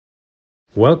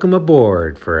Welcome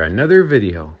aboard for another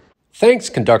video. Thanks,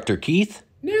 Conductor Keith.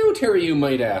 Now, Terry, you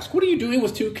might ask, what are you doing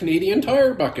with 2 Canadian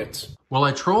tire buckets? Well,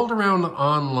 I trolled around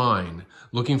online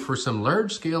looking for some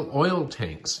large-scale oil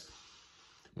tanks.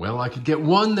 Well, I could get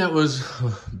one that was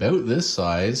about this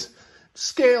size,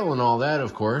 scale and all that,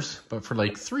 of course, but for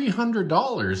like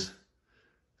 $300.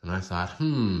 And I thought,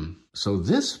 So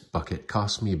this bucket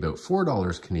cost me about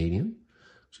 $4 Canadian,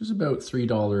 which is about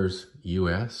 $3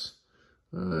 US,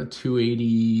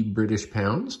 280 British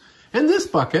pounds. And this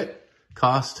bucket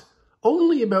cost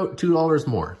only about $2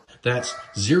 more. That's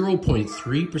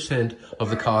 0.3% of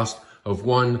the cost of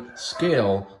one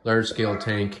large-scale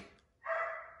tank.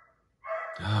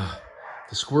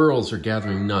 The squirrels are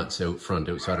gathering nuts out front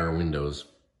outside our windows.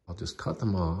 I'll just cut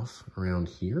them off around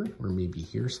here, or maybe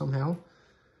here somehow,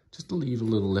 just to leave a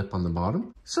little lip on the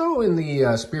bottom. So in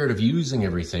the spirit of using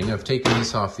everything, I've taken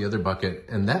this off the other bucket,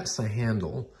 and that's the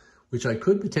handle, which I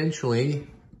could potentially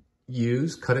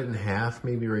use, cut it in half,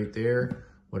 maybe right there,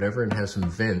 whatever, and have some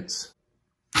vents.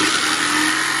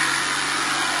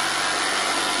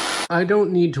 I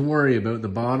don't need to worry about the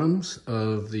bottoms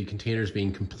of the containers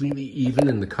being completely even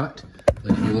in the cut.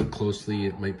 Like if you look closely,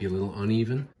 it might be a little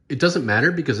uneven. It doesn't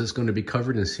matter because it's going to be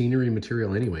covered in scenery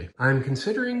material anyway. I'm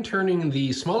considering turning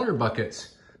the smaller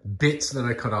buckets, bits that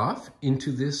I cut off,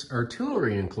 into this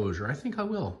artillery enclosure. I think I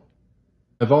will.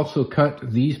 I've also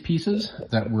cut these pieces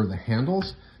that were the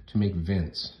handles to make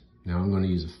vents. Now I'm going to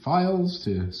use files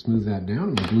to smooth that down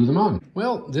and we'll glue them on.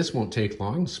 Well, this won't take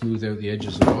long to smooth out the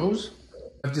edges of those.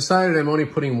 I've decided I'm only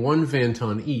putting one vent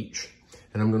on each,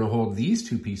 and I'm going to hold these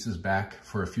 2 pieces back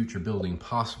for a future building,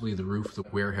 possibly the roof of the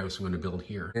warehouse I'm going to build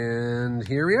here. And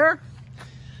here we are.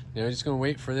 Now I'm just going to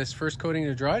wait for this first coating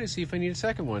to dry to see if I need a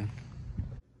second one.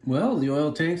 Well, the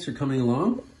oil tanks are coming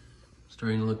along.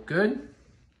 Starting to look good.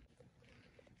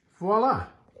 Voila.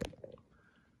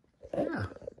 Yeah.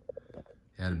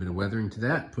 Add a bit of weathering to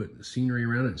that, put scenery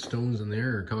around it, stones in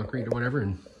there or concrete or whatever,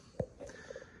 and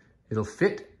it'll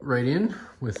fit right in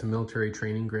with the military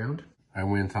training ground. I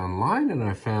went online and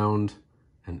I found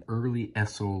an early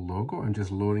SO logo. I'm just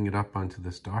loading it up onto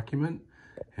this document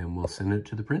and we'll send it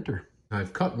to the printer.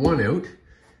 I've cut one out,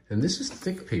 and this is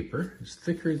thick paper. It's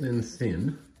thicker than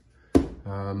thin,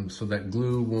 so that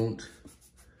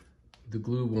the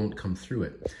glue won't come through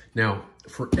it. Now,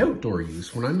 for outdoor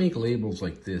use, when I make labels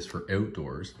like this for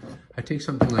outdoors, I take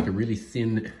something like a really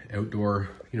thin outdoor,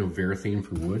 varathane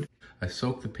for wood. I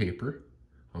soak the paper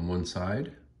on one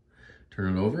side,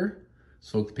 turn it over,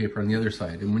 soak the paper on the other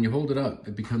side. And when you hold it up,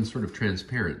 it becomes sort of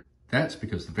transparent. That's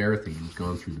because the varathane has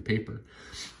gone through the paper.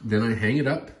 Then I hang it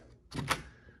up.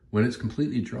 When it's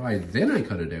completely dry, then I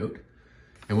cut it out.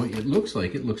 And what it looks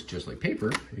just like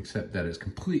paper, except that it's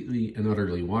completely and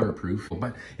utterly waterproof.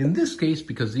 But in this case,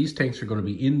 because these tanks are going to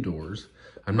be indoors,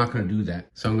 I'm not going to do that.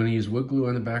 So I'm going to use wood glue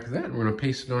on the back of that, and we're going to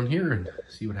paste it on here and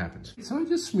see what happens. So I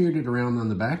just smeared it around on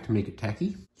the back to make it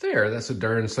tacky. There, that's a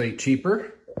darn sight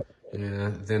cheaper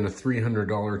than a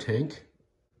 $300 tank.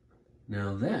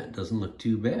 Now that doesn't look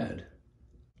too bad.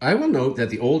 I will note that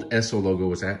the old SO logo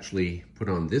was actually put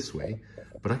on this way,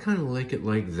 but I kind of like it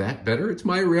like that better. It's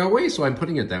my railway, so I'm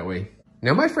putting it that way.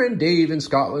 Now, my friend Dave in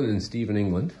Scotland and Steve in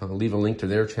England, I'll leave a link to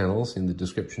their channels in the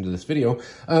description to this video,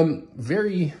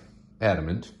 very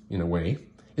adamant, in a way,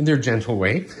 in their gentle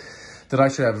way, that I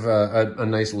should have a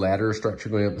nice ladder structure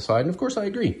going up the side, and of course I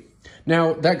agree.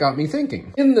 Now, that got me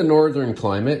thinking. In the northern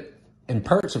climate, in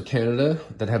parts of Canada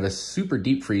that have a super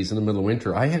deep freeze in the middle of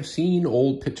winter, I have seen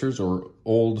old pictures or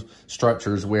old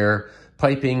structures where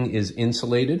piping is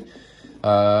insulated,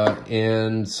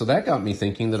 and so that got me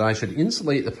thinking that I should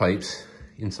insulate the pipes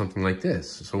in something like this.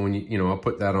 So when I'll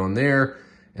put that on there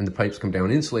and the pipes come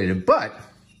down insulated, but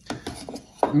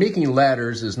making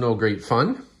ladders is no great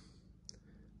fun.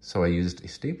 So I used a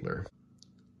stapler.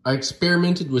 I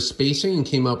experimented with spacing and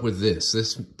came up with this.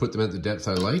 This put them at the depth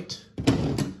I liked.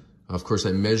 Of course,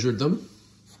 I measured them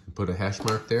and put a hash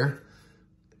mark there.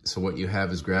 So what you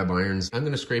have is grab irons. I'm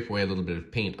gonna scrape away a little bit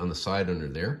of paint on the side under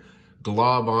there.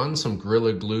 Glob on some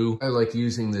Gorilla Glue. I like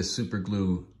using this super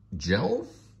glue gel.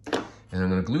 And I'm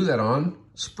gonna glue that on,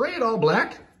 spray it all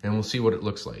black, and we'll see what it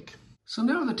looks like. So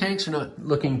now the tanks are not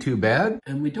looking too bad,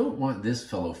 and we don't want this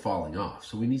fellow falling off,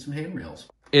 so we need some handrails.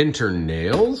 Enter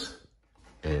nails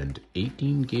and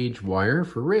 18 gauge wire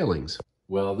for railings.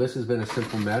 Well, this has been a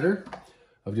simple matter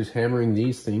of just hammering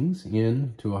these things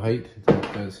in to a height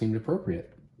that seemed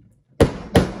appropriate. Just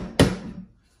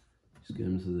get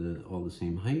them to all the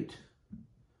same height.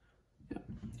 Yeah,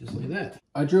 just like that.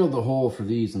 I drilled the hole for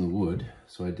these in the wood,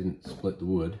 so I didn't split the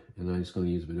wood, and I'm just going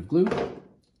to use a bit of glue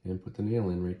and put the nail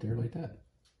in right there like that.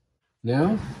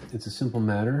 Now, it's a simple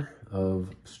matter of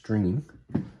stringing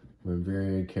I'm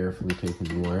very carefully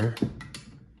taking the wire.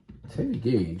 It's heavy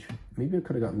gauge. Maybe I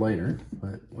could have got lighter,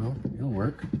 but well, it'll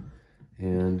work.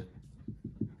 And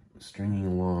stringing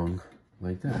along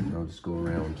like that. I'll just go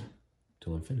around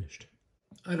till I'm finished.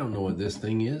 I don't know what this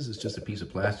thing is. It's just a piece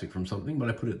of plastic from something, but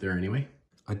I put it there anyway.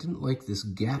 I didn't like this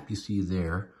gap you see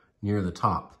there near the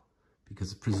top,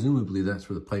 because presumably that's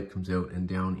where the pipe comes out and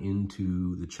down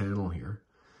into the channel here.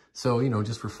 So, you know,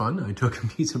 just for fun, I took a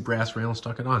piece of brass rail and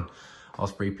stuck it on. I'll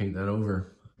spray paint that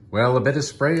over. Well, a bit of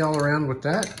spray all around with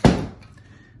that.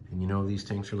 And you know, these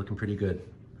tanks are looking pretty good.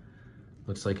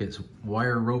 Looks like it's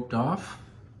wire roped off,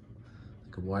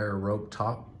 like a wire rope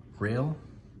top rail.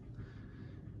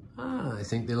 I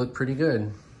think they look pretty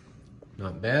good.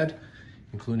 Not bad,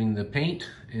 including the paint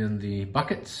and the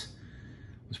buckets.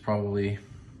 It was probably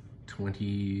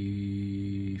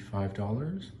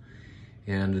 $25.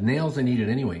 And the nails I needed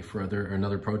anyway for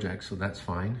another project, so that's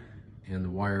fine. And the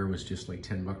wire was just like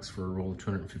 10 bucks for a roll of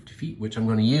 250 feet, which I'm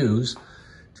going to use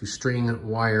to string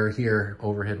wire here,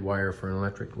 overhead wire for an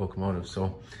electric locomotive.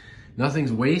 So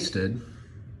nothing's wasted.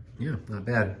 Yeah, not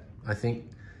bad. I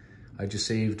think I just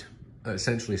saved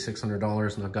essentially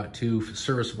 $600, and I've got 2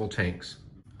 serviceable tanks.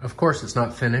 Of course, it's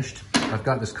not finished. I've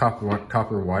got this copper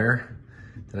wire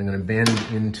that I'm going to bend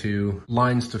into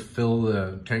lines to fill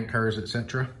the tank cars,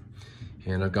 etc.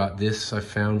 And I've got this I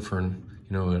found for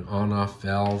an on-off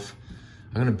valve.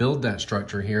 I'm going to build that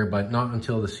structure here, but not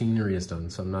until the scenery is done,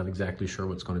 so I'm not exactly sure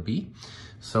what's going to be.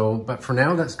 So, but for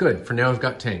now, that's good. For now, I've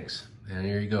got tanks. And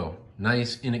here you go.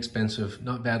 Nice, inexpensive,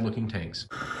 not bad looking tanks.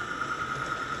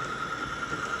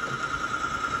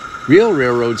 Real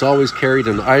railroads always carried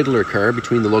an idler car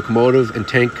between the locomotive and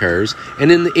tank cars,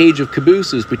 and in the age of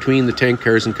cabooses, between the tank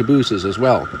cars and cabooses as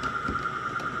well.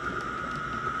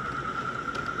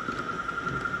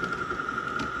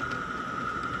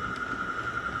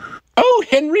 Oh,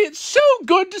 Henry, it's so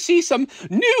good to see some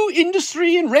new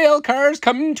industry in rail cars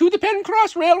coming to the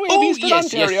Pencross Railway of Eastern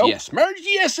Ontario. Yes, Marge,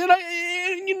 yes, and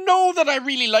you know that I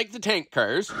really like the tank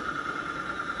cars.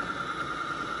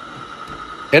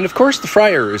 And of course the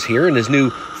Friar is here in his new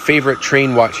favorite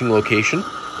train watching location.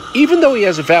 Even though he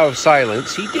has a vow of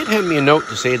silence, he did hand me a note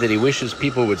to say that he wishes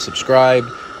people would subscribe,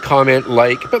 comment,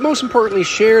 like, but most importantly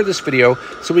share this video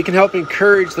so we can help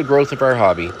encourage the growth of our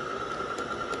hobby.